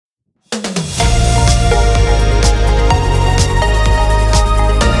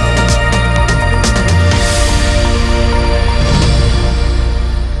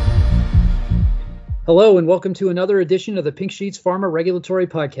Hello and welcome to another edition of the Pink Sheet's Pharma Regulatory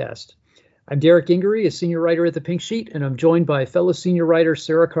Podcast. I'm Derek Gingery, a senior writer at the Pink Sheet, and I'm joined by fellow senior writer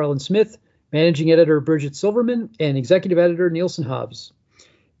Sarah Carlin-Smith, managing editor Bridget Silverman, and executive editor Nielsen Hobbs.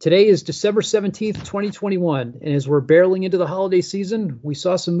 Today is December 17th, 2021, and as we're barreling into the holiday season, we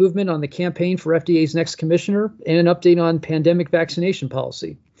saw some movement on the campaign for FDA's next commissioner and an update on pandemic vaccination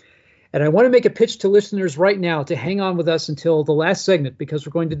policy. And I want to make a pitch to listeners right now to hang on with us until the last segment because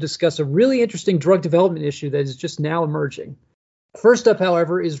we're going to discuss a really interesting drug development issue that is just now emerging. First up,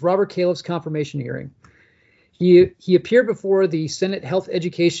 however, is Robert Califf's confirmation hearing. He appeared before the Senate Health,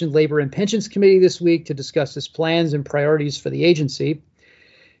 Education, Labor, and Pensions Committee this week to discuss his plans and priorities for the agency.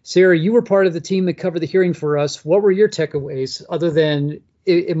 Sarah, you were part of the team that covered the hearing for us. What were your takeaways other than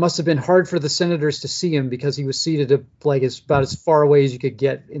it must have been hard for the senators to see him because he was seated about as far away as you could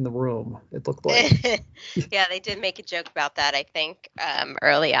get in the room, it looked like. Yeah, they did make a joke about that, I think,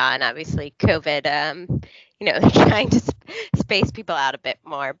 early on. Obviously, COVID, they're trying to space people out a bit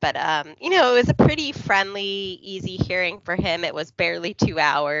more. But, it was a pretty friendly, easy hearing for him. It was barely 2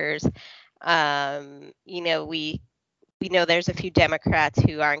 hours. We know there's a few Democrats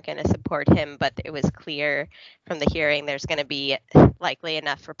who aren't going to support him, but it was clear from the hearing there's going to be likely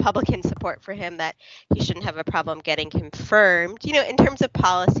enough Republican support for him that he shouldn't have a problem getting confirmed. In terms of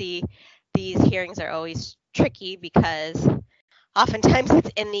policy, these hearings are always tricky because oftentimes it's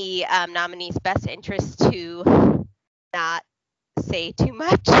in the nominee's best interest to not say too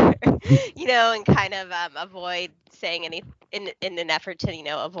much, and kind of avoid saying any in an effort to,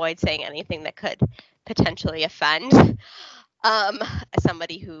 avoid saying anything that could potentially offend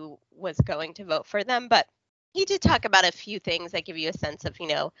somebody who was going to vote for them. But he did talk about a few things that give you a sense of,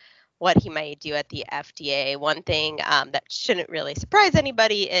 what he might do at the FDA. One thing that shouldn't really surprise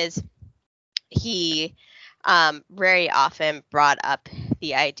anybody is he very often brought up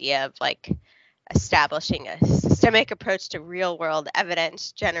the idea of establishing a systemic approach to real world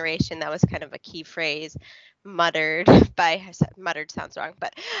evidence generation. That was kind of a key phrase muttered sounds wrong,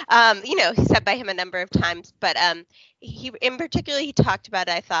 but he said by him a number of times. But he talked about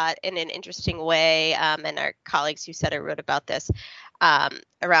it, I thought, in an interesting way, and our colleagues who said or wrote about this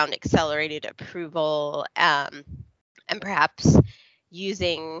around accelerated approval and perhaps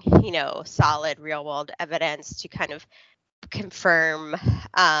using solid real world evidence to kind of confirm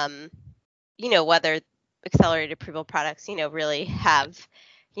whether accelerated approval products really have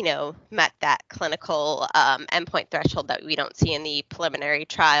met that clinical endpoint threshold that we don't see in the preliminary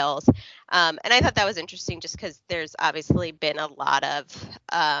trials. And I thought that was interesting just because there's obviously been a lot of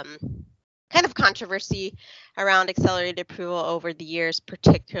kind of controversy around accelerated approval over the years,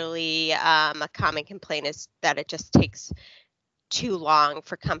 particularly a common complaint is that it just takes too long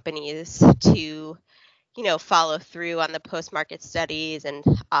for companies to follow through on the post-market studies, and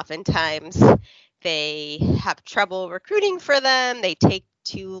oftentimes they have trouble recruiting for them. They take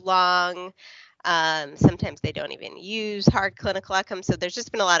too long. Sometimes they don't even use hard clinical outcomes. So there's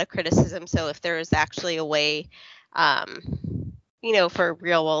just been a lot of criticism. So if there was actually a way, for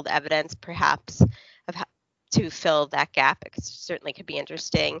real world evidence, perhaps to fill that gap, it certainly could be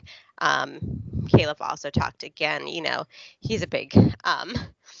interesting. Califf also talked again, he's a big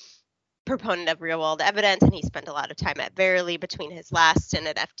proponent of real world evidence, and he spent a lot of time at Verily between his last stint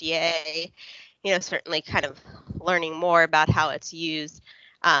at FDA, certainly kind of learning more about how it's used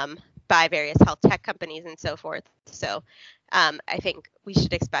by various health tech companies and so forth. So I think we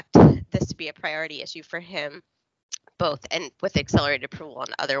should expect this to be a priority issue for him, both and with accelerated approval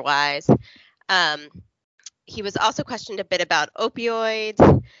and otherwise. He was also questioned a bit about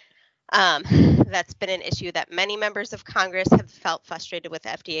opioids. That's been an issue that many members of Congress have felt frustrated with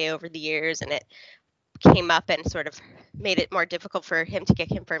FDA over the years, and it came up and sort of made it more difficult for him to get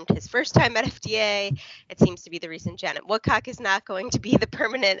confirmed his first time at FDA. It seems to be the reason Janet Woodcock is not going to be the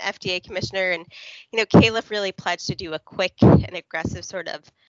permanent FDA commissioner. And, Califf really pledged to do a quick and aggressive sort of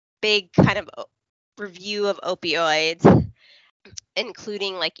big kind of review of opioids,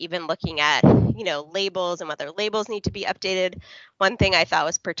 including even looking at, labels and whether labels need to be updated. One thing I thought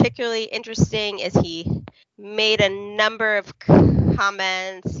was particularly interesting is he made a number of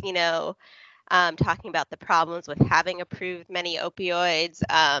comments, talking about the problems with having approved many opioids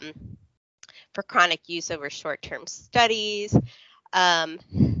for chronic use over short-term studies. I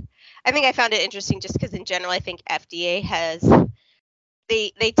think I found it interesting just because in general, I think FDA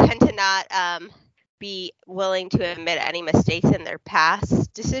they tend to not be willing to admit any mistakes in their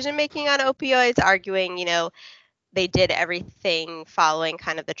past decision-making on opioids, arguing, they did everything following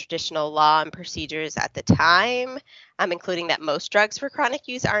kind of the traditional law and procedures at the time, including that most drugs for chronic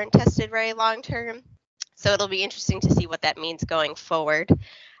use aren't tested very long-term. So it'll be interesting to see what that means going forward.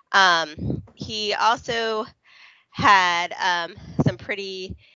 He also had some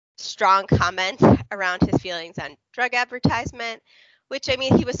pretty strong comments around his feelings on drug advertisement, which, I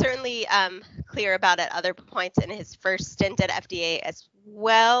mean, he was certainly clear about at other points in his first stint at FDA as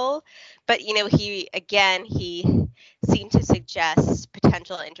well. But, you know, he seemed to suggest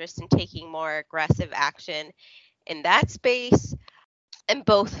potential interest in taking more aggressive action in that space, and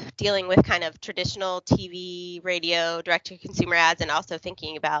both dealing with kind of traditional TV, radio, direct-to-consumer ads, and also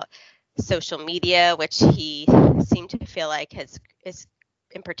thinking about social media, which he seemed to feel like is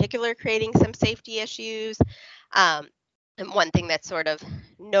in particular creating some safety issues. And one thing that's sort of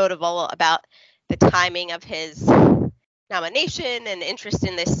notable about the timing of his nomination and interest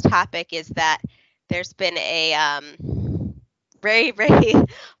in this topic is that there's been a very, very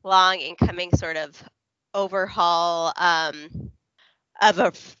long incoming sort of overhaul of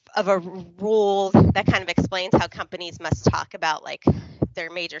a rule that kind of explains how companies must talk about like their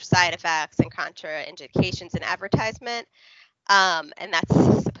major side effects and contraindications in advertisement. And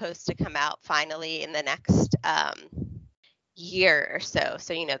that's supposed to come out finally in the next year or so.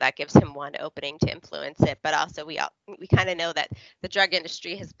 So, you know, that gives him one opening to influence it. But also we kind of know that the drug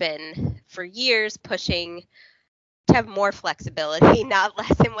industry has been for years pushing to have more flexibility, not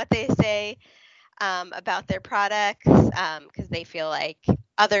less in what they say about their products, because they feel like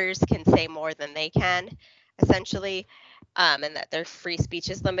others can say more than they can, essentially, and that their free speech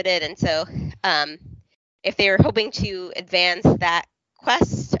is limited. And so if they were hoping to advance that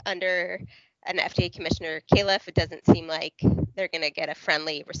quest under an FDA Commissioner Califf, it doesn't seem like they're going to get a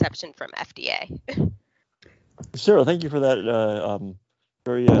friendly reception from FDA. Sarah, thank you for that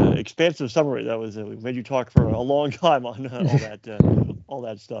very expansive summary. That was we made you talk for a long time on all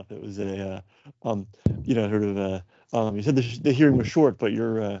that stuff. It was a you know, sort of you said the hearing was short, but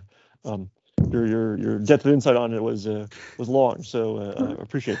your depth of insight on it was long. So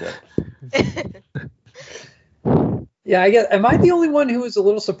appreciate that. Yeah, I guess, am I the only one who was a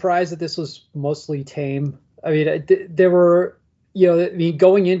little surprised that this was mostly tame? I mean, there were, you know, I mean,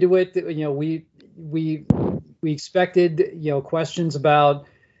 going into it, you know, we expected, you know, questions about,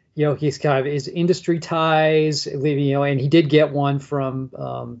 you know, his industry ties, you know, and he did get one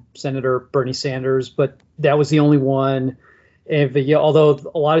from Senator Bernie Sanders, but that was the only one. And you know,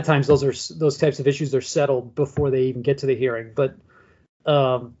 although a lot of times those types of issues are settled before they even get to the hearing, but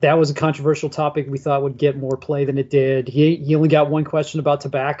that was a controversial topic we thought would get more play than it did. He only got one question about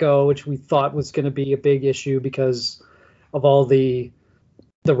tobacco, which we thought was going to be a big issue because of all the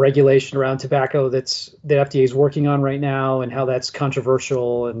regulation around tobacco that FDA is working on right now and how that's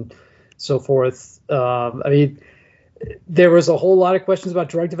controversial and so forth. I mean, there was a whole lot of questions about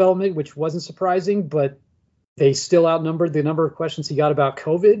drug development, which wasn't surprising, but they still outnumbered the number of questions he got about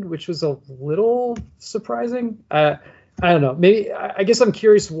COVID, which was a little surprising. I don't know. Maybe I guess I'm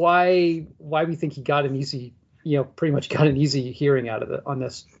curious why we think he got an easy, you know, pretty much got an easy hearing out of it on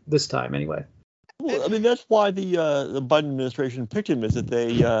this time anyway. Well, I mean, that's why the Biden administration picked him, is that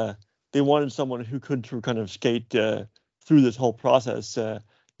they wanted someone who could sort of kind of skate through this whole process.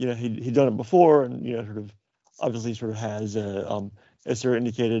 You know, he'd done it before, and you know, sort of obviously sort of has, as Sarah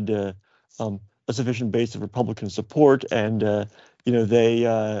indicated, a sufficient base of Republican support, and you know, they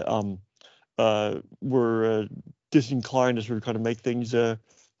were disinclined to sort of kind of make things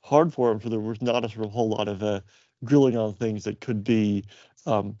hard for him, so there was not a sort of whole lot of grilling on things that could be,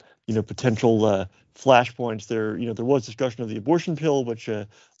 you know, potential flashpoints. There was discussion of the abortion pill, which a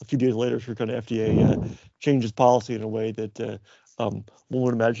few days later, sort of kind of FDA changed its policy in a way that one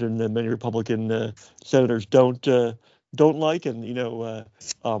would imagine that many Republican senators don't like, and you know,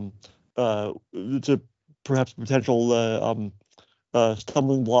 it's a perhaps potential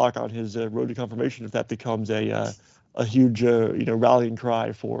stumbling block on his road to confirmation if that becomes a huge you know, rallying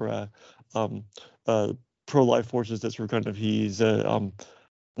cry for pro-life forces that sort of kind of he's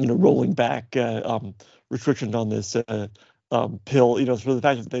you know, rolling back restrictions on this pill. You know, so the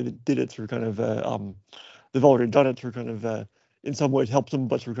fact that they did it through kind of they've already done it through kind of in some ways helps them,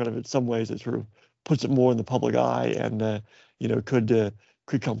 but through kind of in some ways it sort of puts it more in the public eye and you know, could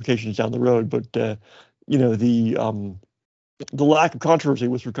create complications down the road. But you know, the lack of controversy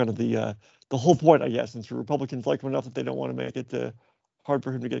was for kind of the whole point, I guess. And so Republicans like him enough that they don't want to make it hard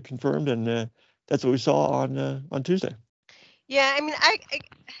for him to get confirmed, and that's what we saw on Tuesday. Yeah, I mean,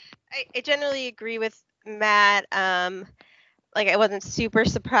 I generally agree with Matt. Like, I wasn't super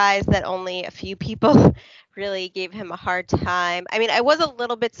surprised that only a few people really gave him a hard time. I mean, I was a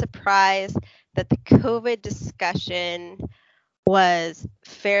little bit surprised that the COVID discussion was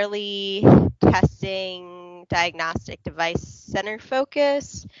fairly testing diagnostic device center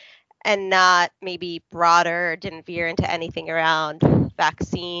focused. and not maybe broader, or didn't veer into anything around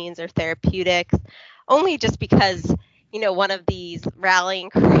vaccines or therapeutics, only just because, one of these rallying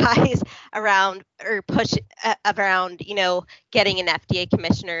cries around or push around, getting an FDA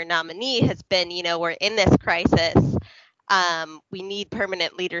commissioner nominee has been, we're in this crisis. We need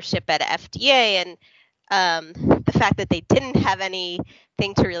permanent leadership at FDA. And the fact that they didn't have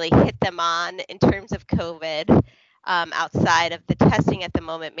anything to really hit them on in terms of COVID outside of the testing at the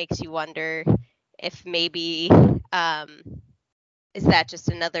moment makes you wonder if maybe is that just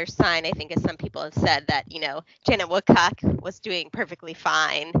another sign, I think, as some people have said, that, Janet Woodcock was doing perfectly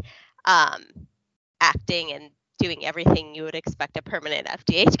fine, acting and doing everything you would expect a permanent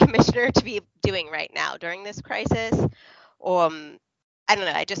FDA commissioner to be doing right now during this crisis. I don't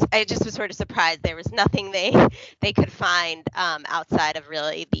know. I just was sort of surprised there was nothing they could find outside of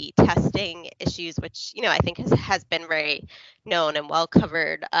really the testing issues, which, I think has been very known and well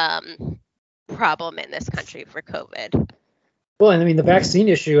covered problem in this country for COVID. Well, and I mean, the vaccine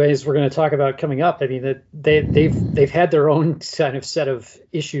issue, as we're going to talk about coming up, I mean, that they've had their own kind of set of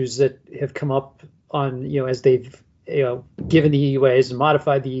issues that have come up on, as they've, given the EUAs and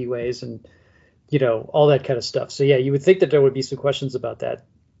modified the EUAs and, all that kind of stuff. So, yeah, you would think that there would be some questions about that,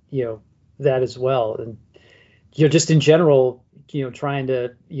 that as well. And, just in general, trying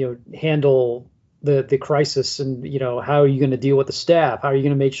to, handle the crisis and, how are you going to deal with the staff? How are you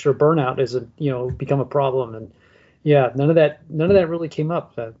going to make sure burnout isn't, become a problem? And, yeah, none of that really came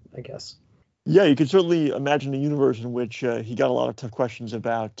up, I guess. Yeah, you can certainly imagine a universe in which he got a lot of tough questions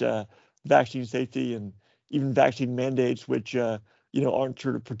about vaccine safety and even vaccine mandates, which aren't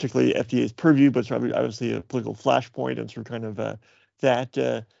sort of particularly FDA's purview, but sort of obviously a political flashpoint, and sort of kind of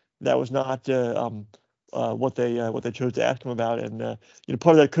that was not what they chose to ask him about. And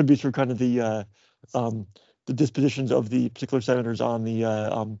part of that could be sort of kind of the dispositions of the particular senators on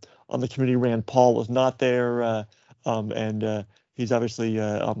the committee. Rand Paul was not there. And he's obviously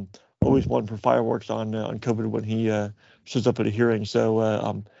always one for fireworks on COVID when he shows up at a hearing.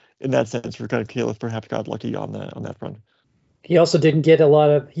 So in that sense, we're kind of Caleb perhaps got lucky on that front. He also didn't get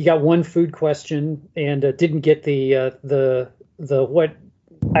he got one food question and didn't get the what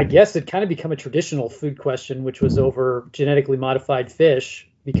I guess had kind of become a traditional food question, which was over genetically modified fish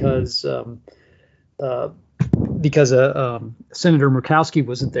because Senator Murkowski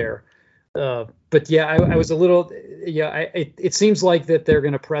wasn't there. But yeah, I was a little, it seems like that they're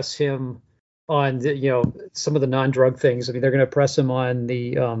going to press him on some of the non-drug things. I mean, they're going to press him on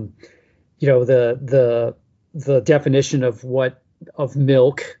the the definition of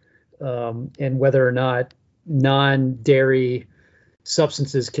milk, and whether or not non-dairy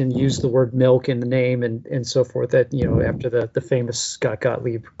substances can use the word milk in the name and so forth, that, after the famous Scott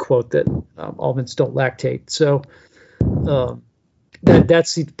Gottlieb quote that almonds don't lactate. So,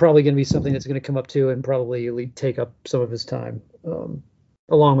 that's probably going to be something that's going to come up too, and probably take up some of his time,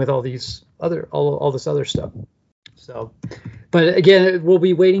 along with all this other stuff. So, but again, we'll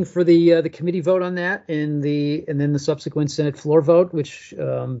be waiting for the committee vote on that, and then the subsequent Senate floor vote, which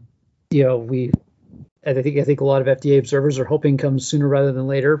I think a lot of FDA observers are hoping comes sooner rather than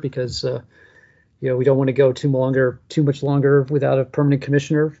later, because we don't want to go too much longer without a permanent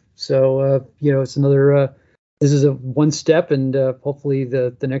commissioner. So it's another. This is one step, and hopefully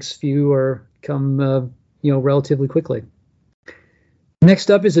the next few come relatively quickly.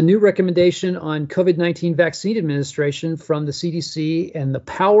 Next up is a new recommendation on COVID-19 vaccine administration from the CDC and the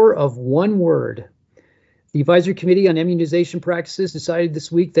power of one word. The Advisory Committee on Immunization Practices decided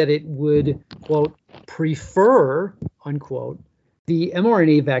this week that it would, quote, prefer, unquote, the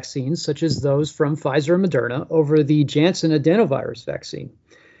mRNA vaccines, such as those from Pfizer and Moderna, over the Janssen adenovirus vaccine.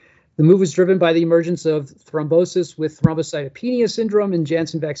 The move was driven by the emergence of thrombosis with thrombocytopenia syndrome in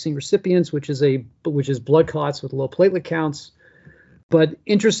Janssen vaccine recipients, which is blood clots with low platelet counts. But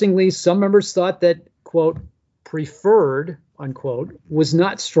interestingly, some members thought that, quote, preferred, unquote, was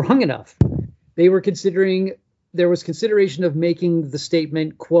not strong enough. There was consideration of making the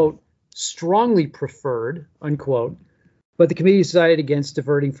statement, quote, strongly preferred, unquote, but the committee decided against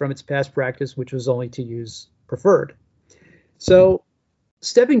diverting from its past practice, which was only to use preferred. So,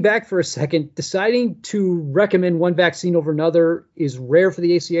 stepping back for a second, deciding to recommend one vaccine over another is rare for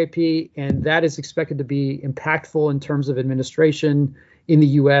the ACIP, and that is expected to be impactful in terms of administration in the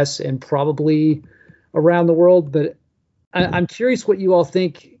U.S. and probably around the world. But I'm curious what you all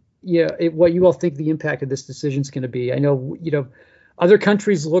think. What you all think the impact of this decision is going to be. I know other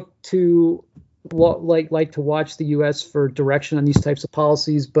countries look to like to watch the U.S. for direction on these types of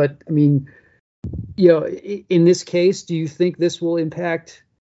policies, but I mean, in this case, do you think this will impact,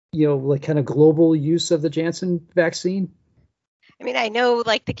 kind of global use of the Janssen vaccine? I mean, I know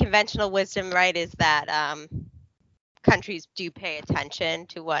like the conventional wisdom, right, is that countries do pay attention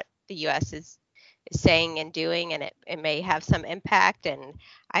to what the U.S. is saying and doing, and it may have some impact. And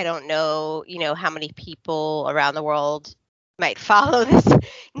I don't know, how many people around the world might follow this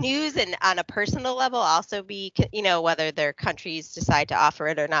news and on a personal level also be, whether their countries decide to offer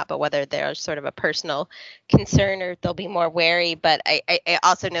it or not, but whether there's sort of a personal concern or they'll be more wary. But I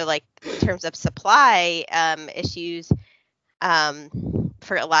also know, like, in terms of supply issues,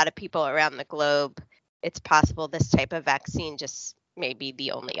 for a lot of people around the globe, it's possible this type of vaccine just may be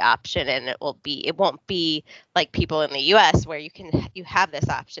the only option, and it won't be like people in the US where you have this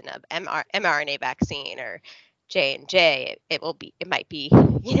option of mRNA vaccine or J&J. It might be,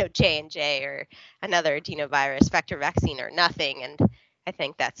 J&J or another adenovirus vector vaccine or nothing. And I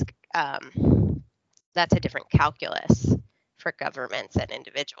think that's a different calculus for governments and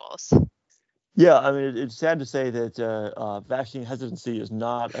individuals. Yeah, I mean, it's sad to say that vaccine hesitancy is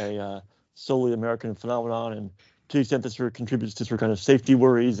not a solely American phenomenon, and to the extent this sort of contributes to sort of kind of safety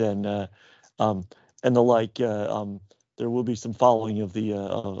worries and the like, there will be some following of the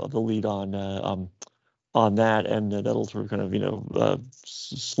lead on that, and that'll sort of kind of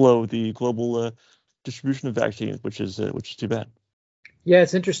slow the global distribution of vaccines, which is too bad. Yeah,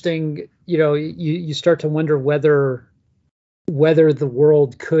 it's interesting. You start to wonder whether the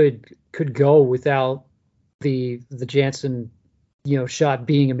world could go without the Janssen shot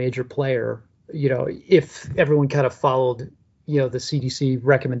being a major player, if everyone kind of followed the CDC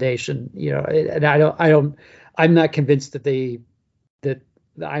recommendation, and I'm not convinced that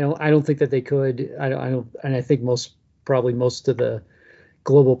I don't think that they could. I don't, and I think most of the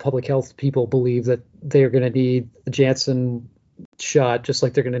global public health people believe that they're going to need the Janssen shot, just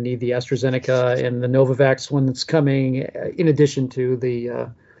like they're going to need the AstraZeneca and the Novavax one that's coming, in addition to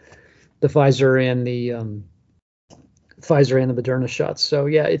the Pfizer and the Moderna shots. So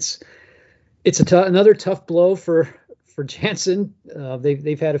yeah, it's another tough blow for Janssen.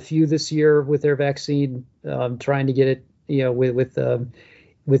 They've had a few this year with their vaccine, trying to get it, with the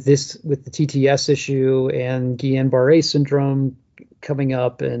TTS issue and Guillain-Barré syndrome coming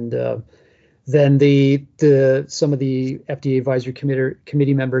up, and then some of the FDA advisory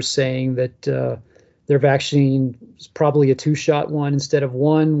committee members saying that their vaccine is probably a 2-shot one instead of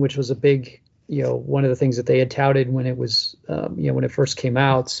one, which was a big, one of the things that they had touted when it was, when it first came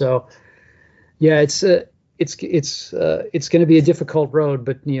out. So yeah, it's going to be a difficult road,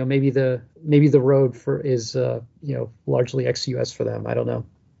 but maybe the road is largely ex-US for them. I don't know.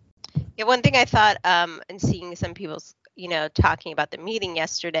 Yeah, one thing I thought, and seeing some people's talking about the meeting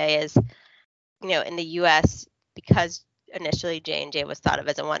yesterday is, in the US, because initially J&J was thought of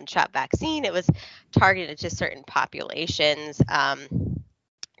as a one-shot vaccine, it was targeted to certain populations that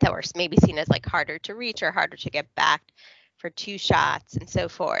were maybe seen as like harder to reach or harder to get back for 2 shots and so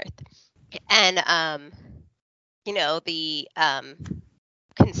forth. And the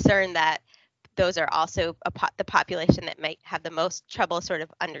concern that those are also the population that might have the most trouble sort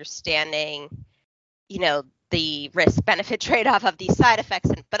of understanding, the risk-benefit trade-off of these side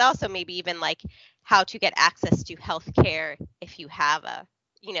effects, but also maybe even like how to get access to health care if you have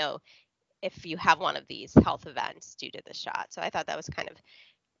one of these health events due to the shot. So I thought that was kind of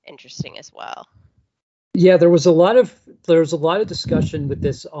interesting as well. Yeah, there was a lot of discussion with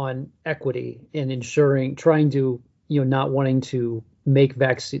this on equity and trying to, not wanting to make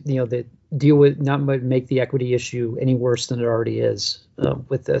vaccine, not make the equity issue any worse than it already is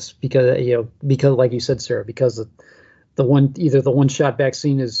with this, because like you said, Sarah, because the one-shot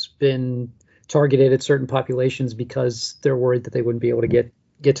vaccine has been targeted at certain populations because they're worried that they wouldn't be able to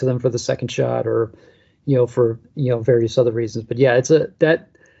get to them for the second shot, or for various other reasons. But yeah,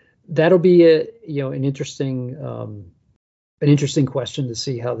 that'll be an interesting question to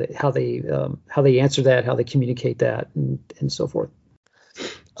see how they answer that, how they communicate that, and so forth.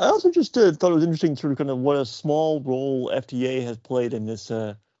 I also just thought it was interesting, sort of kind of what a small role FDA has played in this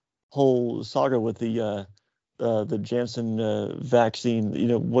whole saga with the Janssen vaccine.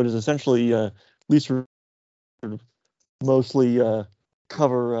 What is essentially at least sort of mostly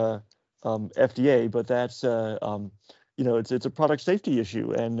cover FDA, but that's it's a product safety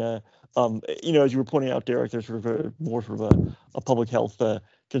issue, and as you were pointing out, Derek, there's sort of more sort of a public health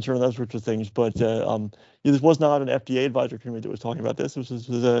concern, those sorts of things. But this was not an FDA advisory committee that was talking about this. This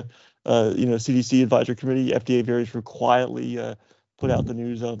was a CDC advisory committee. FDA very sort of quietly put out the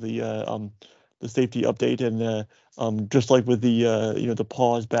news of the safety update, and just like with the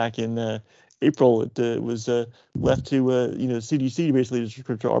pause back in April, it was left to CDC basically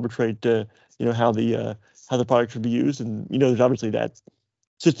to arbitrate how the product should be used, and there's obviously that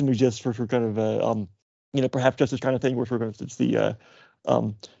system exists for kind of perhaps just this kind of thing where it's the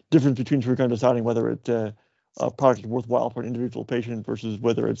difference between kind of deciding whether a product is worthwhile for an individual patient versus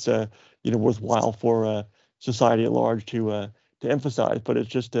whether it's worthwhile for society at large to emphasize. But it's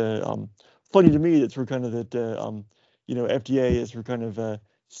just funny to me that kind of that FDA is kind of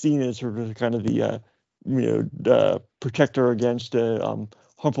seen as kind of the protector against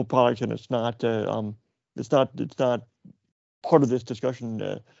harmful products, and it's not part of this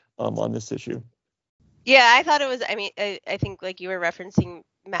discussion on this issue. Yeah, I thought it was. I mean, I think like you were referencing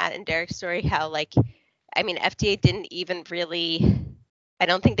Matt and Derek's story, how FDA didn't even really. I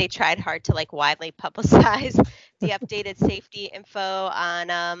don't think they tried hard to widely publicize the updated safety info on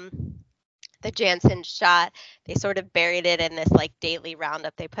the Janssen shot. They sort of buried it in this daily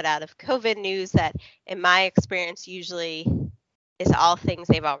roundup they put out of COVID news that, in my experience, usually is all things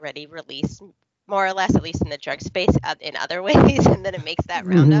they've already released, more or less, at least in the drug space, in other ways, and then it makes that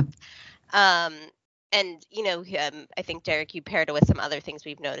roundup. And I think, Derek, you paired it with some other things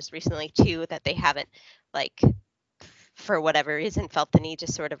we've noticed recently too, that they haven't for whatever reason felt the need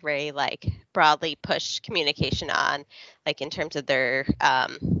to sort of very broadly push communication on, in terms of their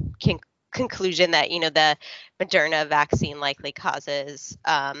conclusion that the Moderna vaccine likely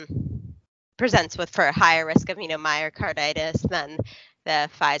presents for a higher risk of myocarditis than the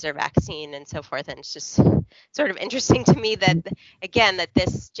Pfizer vaccine and so forth. And it's just sort of interesting to me that, again, that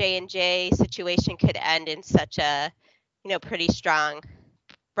this J&J situation could end in such a pretty strong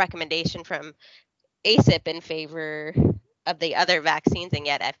recommendation from ACIP in favor of the other vaccines, and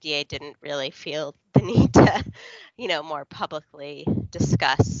yet FDA didn't really feel the need to more publicly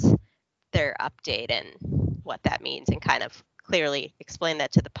discuss their update and what that means and kind of clearly explain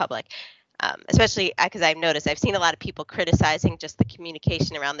that to the public. Especially because I've seen a lot of people criticizing just the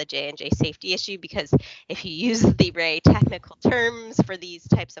communication around the J&J safety issue, because if you use the very technical terms for these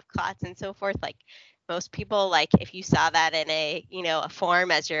types of clots and so forth, most people, if you saw that in a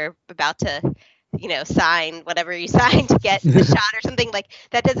form as you're about to sign whatever you sign to get the shot or something,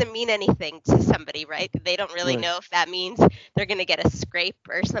 that doesn't mean anything to somebody, right? They don't really know if that means they're going to get a scrape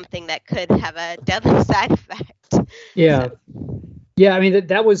or something that could have a deadly side effect. Yeah. So. Yeah, I mean,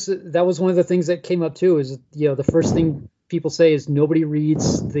 that was one of the things that came up too, is the first thing people say is nobody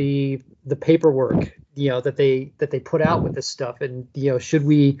reads the paperwork that they put out with this stuff, and should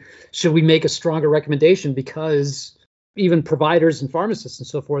we make a stronger recommendation, because even providers and pharmacists and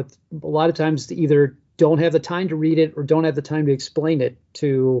so forth a lot of times either don't have the time to read it or don't have the time to explain it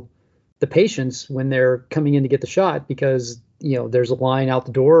to the patients when they're coming in to get the shot, because there's a line out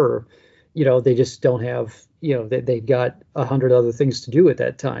the door, or they just don't have they've got 100 other things to do at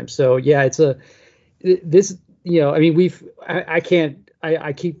that time. So yeah, I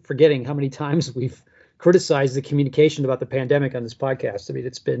keep forgetting how many times we've criticized the communication about the pandemic on this podcast. I mean,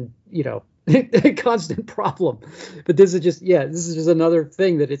 it's been, a constant problem, but this is just another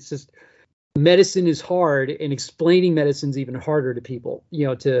thing that it's just, medicine is hard, and explaining medicine's even harder to people,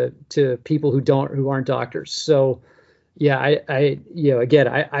 to people who aren't doctors. So yeah, I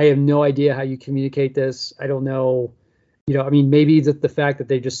have no idea how you communicate this. I don't know, maybe the fact that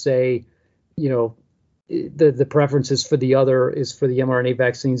they just say, the preferences for the mRNA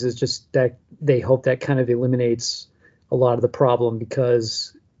vaccines is just that they hope that kind of eliminates a lot of the problem,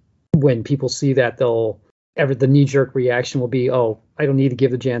 because when people see that, the knee-jerk reaction will be, oh, I don't need to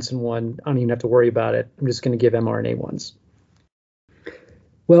give the Janssen one. I don't even have to worry about it. I'm just going to give mRNA ones.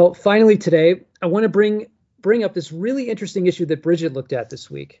 Well, finally today, I want to bring up this really interesting issue that Bridget looked at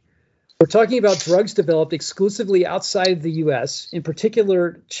this week. We're talking about drugs developed exclusively outside the U.S., in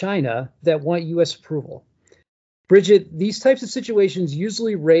particular China, that want U.S. approval. Bridget, these types of situations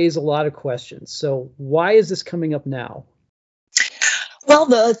usually raise a lot of questions. So why is this coming up now? Well,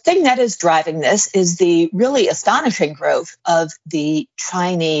 the thing that is driving this is the really astonishing growth of the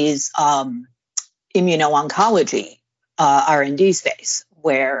Chinese immuno-oncology R&D space,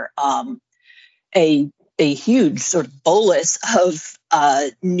 where a huge sort of bolus of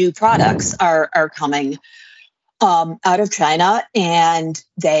new products are coming out of China, and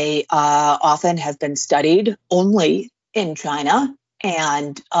they often have been studied only in China.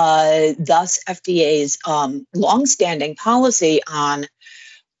 And thus FDA's longstanding policy on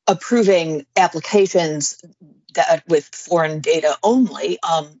approving applications that with foreign data only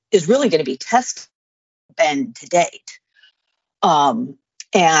is really going to be tested to date. And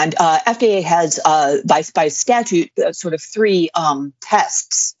FDA has, by statute, sort of three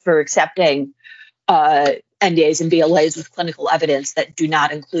tests for accepting NDAs and BLAs with clinical evidence that do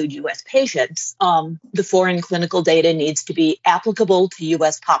not include U.S. patients. The foreign clinical data needs to be applicable to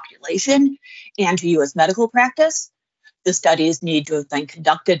U.S. population and to U.S. medical practice. The studies need to have been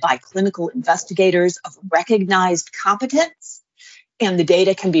conducted by clinical investigators of recognized competence, and the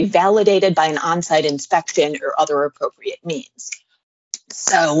data can be validated by an on-site inspection or other appropriate means.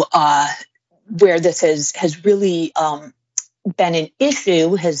 So where this has really been an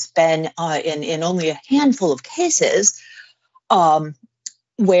issue has been in only a handful of cases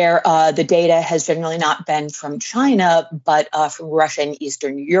where the data has generally not been from China, but from Russia and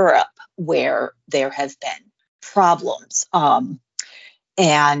Eastern Europe, where there have been problems. And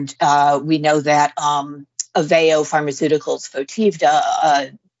we know that Aveo Pharmaceuticals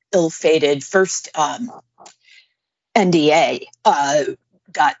Fotivda, ill-fated first NDA,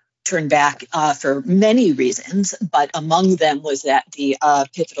 got turned back for many reasons, but among them was that the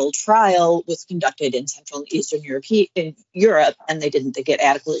pivotal trial was conducted in Central and Eastern Europe, and they didn't think it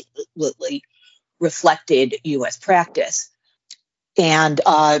adequately reflected U.S. practice. And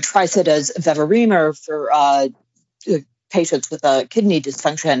Tricida's Veverimer for patients with a kidney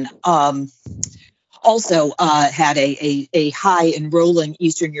dysfunction also had a high enrolling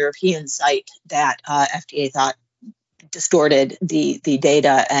Eastern European site that FDA thought distorted the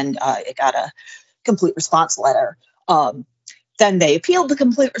data, and it got a complete response letter. Then they appealed the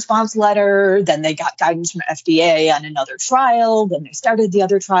complete response letter. Then they got guidance from FDA on another trial. Then they started the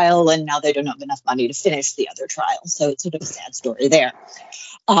other trial, and now they don't have enough money to finish the other trial. So it's sort of a sad story there.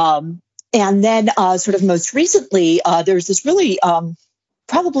 And then sort of most recently, there's this really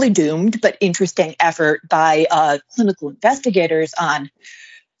probably doomed but interesting effort by clinical investigators on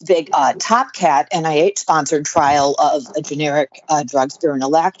the TopCat NIH-sponsored trial of a generic drug,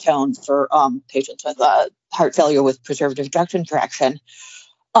 spironolactone, for patients with heart failure with preservative ejection fraction,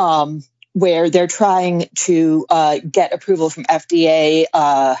 where they're trying to get approval from FDA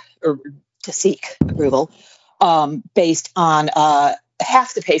or to seek approval based on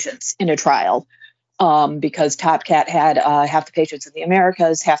half the patients in a trial, because TopCat had half the patients in the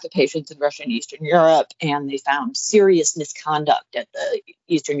Americas, half the patients in Russia and Eastern Europe, and they found serious misconduct at the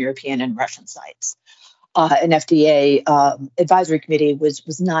Eastern European and Russian sites. An FDA advisory committee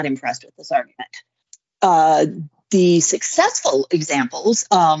was not impressed with this argument. The successful examples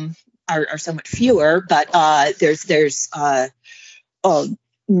are somewhat fewer, but there's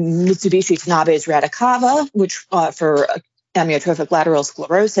Mitsubishi Tanabe's Radicava, which for amyotrophic lateral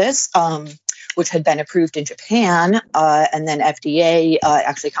sclerosis, which had been approved in Japan, and then FDA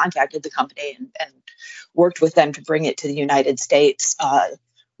actually contacted the company and worked with them to bring it to the United States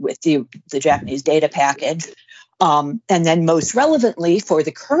with the Japanese data package. And then most relevantly for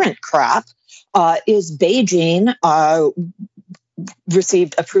the current crop is Beijing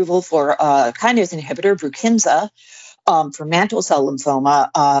received approval for kinase inhibitor, Brukinsa, for mantle cell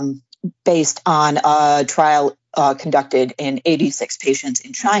lymphoma based on a trial conducted in 86 patients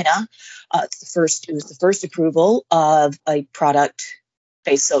in China. It was the first approval of a product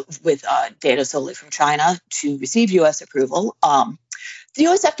based with data solely from China to receive U.S. approval. The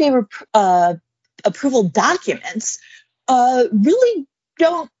U.S. FDA approval documents really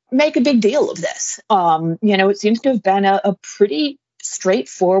don't make a big deal of this. It seems to have been a pretty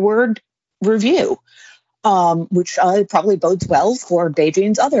straightforward review, which probably bodes well for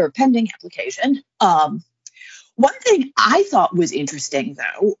Beijing's other pending application. One thing I thought was interesting,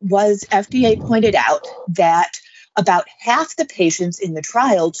 though, was FDA pointed out that about half the patients in the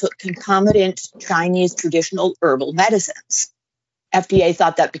trial took concomitant Chinese traditional herbal medicines. FDA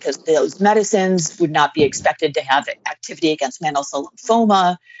thought that because those medicines would not be expected to have activity against mantle cell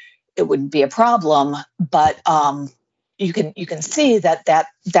lymphoma, it wouldn't be a problem. But you can see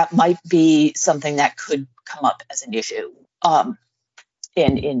that might be something that could come up as an issue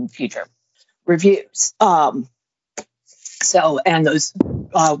in future reviews. And those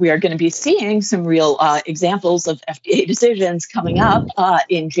we are going to be seeing some real examples of FDA decisions coming up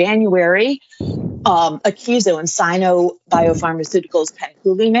in January. Akeso and Sino Biopharmaceuticals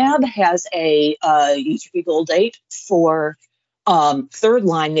Panqulimab has a user fee goal date for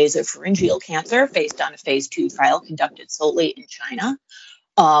third-line nasopharyngeal cancer based on a phase 2 trial conducted solely in China.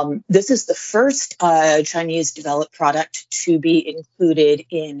 This is the first Chinese-developed product to be included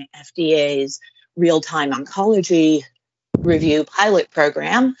in FDA's real-time oncology review pilot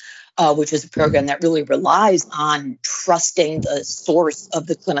program, which is a program that really relies on trusting the source of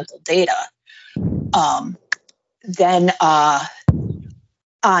the clinical data. Then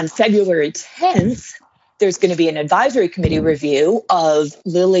on February 10th, there's going to be an advisory committee review of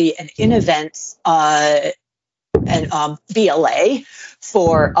Lilly and Innovent's BLA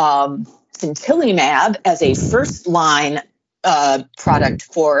for sintilimab as a first-line product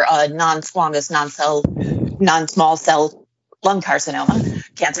for non-small cell lung carcinoma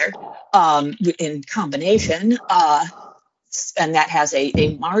cancer in combination. and that has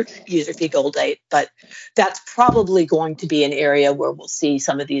a March user fee goal date, but that's probably going to be an area where we'll see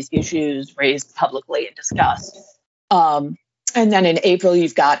some of these issues raised publicly and discussed. And then in April,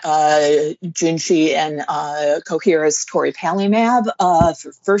 you've got Junshi and Coherus toripalimab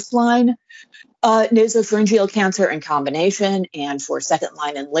for first-line nasopharyngeal cancer in combination, and for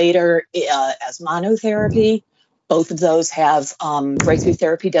second-line and later as monotherapy. Both of those have breakthrough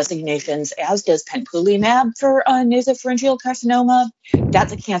therapy designations, as does penpulimab for nasopharyngeal carcinoma.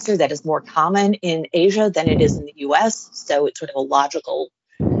 That's a cancer that is more common in Asia than it is in the US, so it's sort of a logical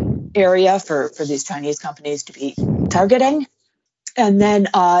area for these Chinese companies to be targeting. And then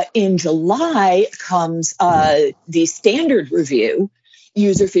in July comes the standard review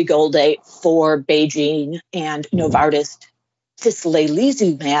user fee goal date for BeiGene and Novartis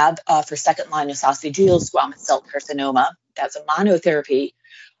tislelizumab for second-line esophageal squamous cell carcinoma. That's a monotherapy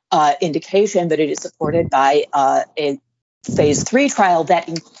indication, but it is supported by a phase 3 trial that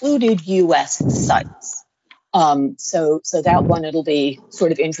included U.S. sites. So that one, it'll be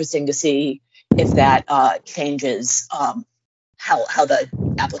sort of interesting to see if that changes how the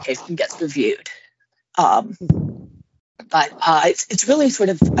application gets reviewed. But it's really sort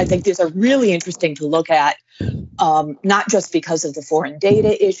of, I think these are really interesting to look at, not just because of the foreign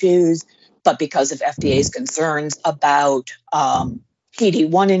data issues, but because of FDA's concerns about PD-1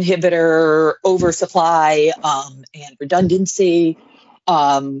 inhibitor oversupply and redundancy,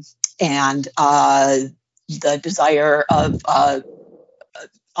 and the desire of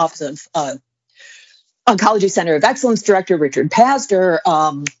Office of Oncology Center of Excellence Director Richard Pazdur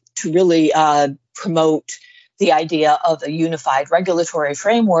to really promote the idea of a unified regulatory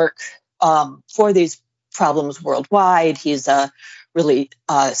framework for these problems worldwide. He's really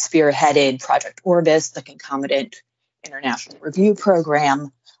spearheaded Project Orbis, the concomitant international review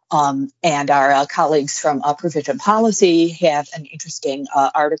program. And our colleagues from Provision Policy have an interesting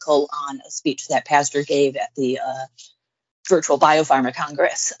article on a speech that Pazdur gave at the Virtual Biopharma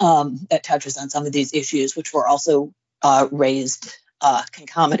Congress that touches on some of these issues, which were also raised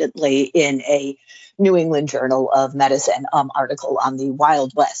concomitantly in a New England Journal of Medicine article on the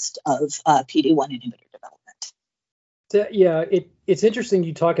Wild West of PD-1 inhibitor development. Yeah, it's interesting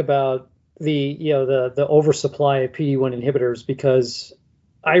you talk about the oversupply of PD-1 inhibitors, because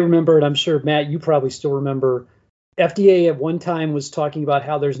I remember, and I'm sure Matt, you probably still remember, FDA at one time was talking about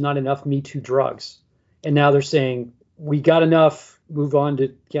how there's not enough Me Too drugs, and now they're saying we got enough. Move on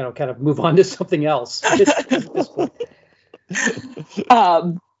to move on to something else.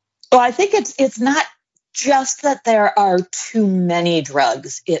 Well, I think it's not just that there are too many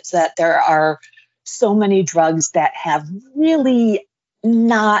drugs. It's that there are so many drugs that have really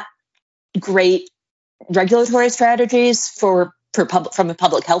not great regulatory strategies from a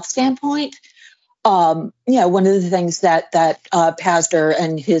public health standpoint. One of the things that Pazdur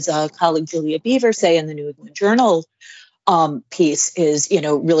and his colleague Julia Beaver say in the New England Journal piece is,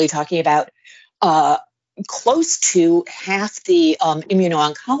 really talking about close to half the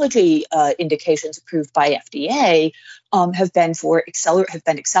immuno-oncology indications approved by FDA have been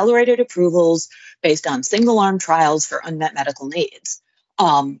accelerated approvals based on single-arm trials for unmet medical needs.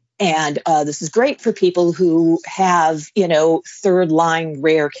 And this is great for people who have, third-line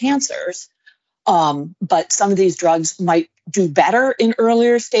rare cancers. But some of these drugs might do better in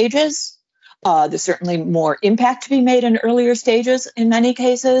earlier stages. There's certainly more impact to be made in earlier stages in many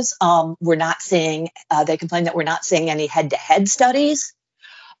cases. We're not seeing, they complain that we're not seeing any head-to-head studies.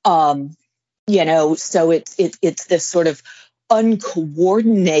 So it's this sort of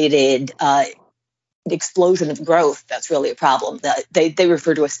uncoordinated explosion of growth that's really a problem. They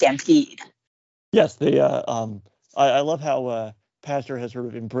refer to a stampede. Yes, I love how Pazdur has sort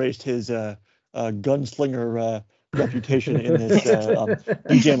of embraced his gunslinger reputation in this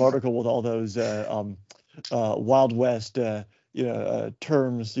EJAM article with all those Wild West terms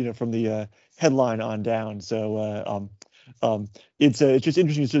from the headline on down. So it's just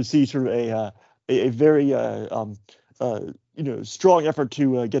interesting to see sort of a very strong effort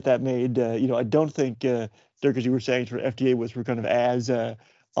to get that made. I don't think, Dirk, as you were saying, sort of FDA was kind of as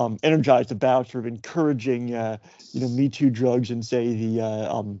energized about sort of encouraging Me Too drugs and say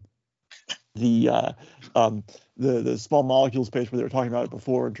the small molecule space where they were talking about it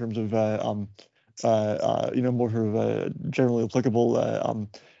before in terms of more sort of generally applicable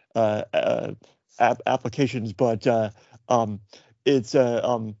applications, but it's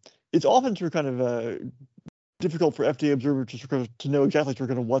often sort of kind of difficult for FDA observers to sort of to know exactly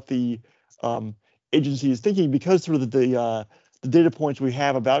sort of what the agency is thinking, because sort of the data points we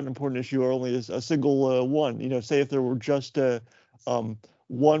have about an important issue are only a single one. Say if there were just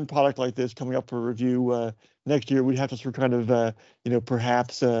one product like this coming up for review next year, we'd have to sort of kind of,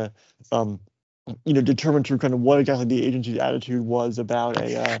 perhaps, determine sort of kind of what exactly the agency's attitude was about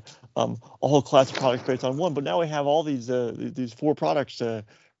a whole class of products based on one. But now we have all these 4 products,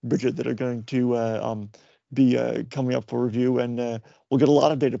 Bridget, that are going to be coming up for review, and we'll get a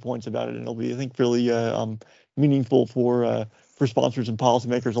lot of data points about it, and it'll be, I think, really meaningful for sponsors and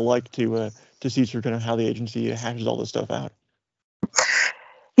policymakers alike to see sort of kind of how the agency hashes all this stuff out.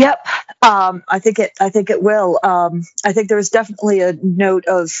 Yep, I think it will. I think there's definitely a note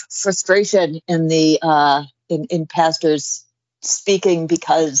of frustration in the in pastors speaking,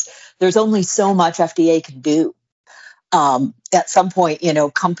 because there's only so much FDA can do. At some point,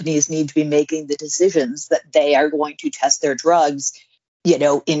 companies need to be making the decisions that they are going to test their drugs,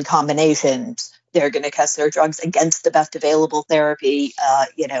 in combinations. They're going to test their drugs against the best available therapy,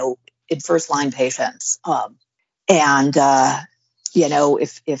 in first-line patients.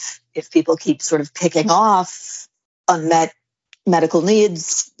 If people keep sort of picking off unmet medical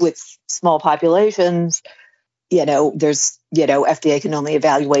needs with small populations, there's, FDA can only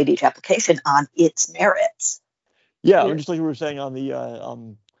evaluate each application on its merits. Yeah, just like we were saying on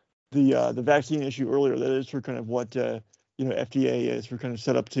the vaccine issue earlier, that is sort of kind of what FDA is sort of kind of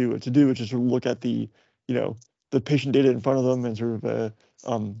set up to do, which is sort of look at the patient data in front of them and sort of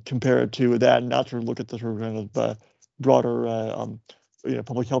compare it to that, and not sort of look at the sort of kind of broader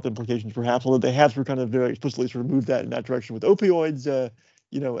public health implications, perhaps. Although they have sort of kind of very explicitly sort of moved that in that direction with opioids,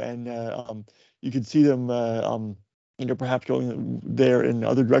 and you could see them perhaps going there in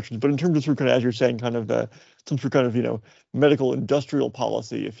other directions. But in terms of sort of kind of, as you're saying, kind of some sort of kind of medical industrial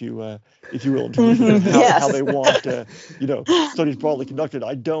policy, if you will, in terms of how they want studies broadly conducted,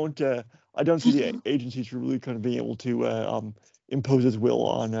 I don't see the agencies really kind of being able to impose its will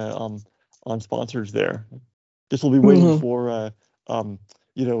on sponsors there. This will be waiting for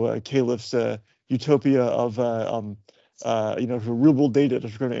Caliph's utopia of real world data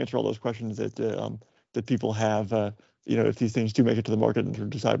that's going to answer all those questions that people have. If these things do make it to the market, and to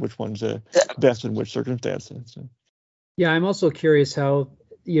decide which one's best in which circumstances. Yeah, I'm also curious how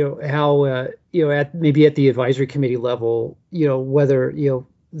at maybe at the advisory committee level, whether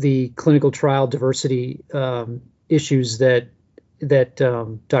the clinical trial diversity issues that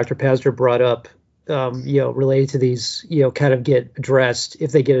Dr. Pazdur brought up, related to these, kind of get addressed,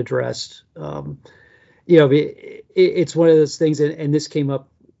 if they get addressed. It's one of those things, and this came up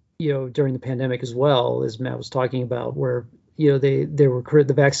during the pandemic as well, as Matt was talking about, where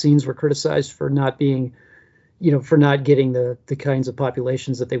the vaccines were criticized for not being, for not getting the kinds of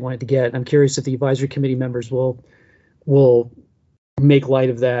populations that they wanted to get. I'm curious if the advisory committee members will make light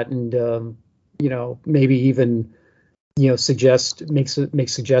of that, and maybe even make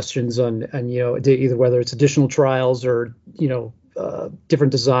suggestions on either whether it's additional trials or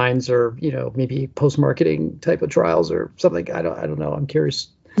different designs, or maybe post-marketing type of trials or something. I don't know. I'm curious.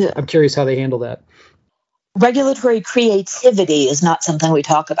 Yeah. I'm curious how they handle that. Regulatory creativity is not something we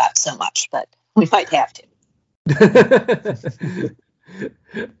talk about so much, but we might have to.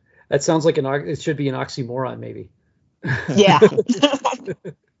 That sounds like it should be an oxymoron, maybe. Yeah.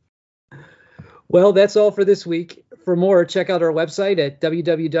 Well, that's all for this week. For more, check out our website at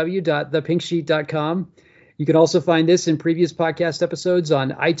www.thepinksheet.com. You can also find this and previous podcast episodes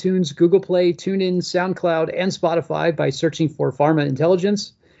on iTunes, Google Play, TuneIn, SoundCloud, and Spotify by searching for Pharma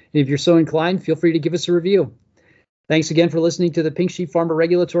Intelligence. And if you're so inclined, feel free to give us a review. Thanks again for listening to the Pink Sheet Pharma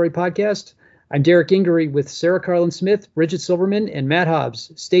Regulatory Podcast. I'm Derek Ingery with Sarah Carlin-Smith, Bridget Silverman, and Matt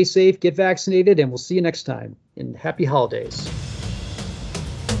Hobbs. Stay safe, get vaccinated, and we'll see you next time. And happy holidays.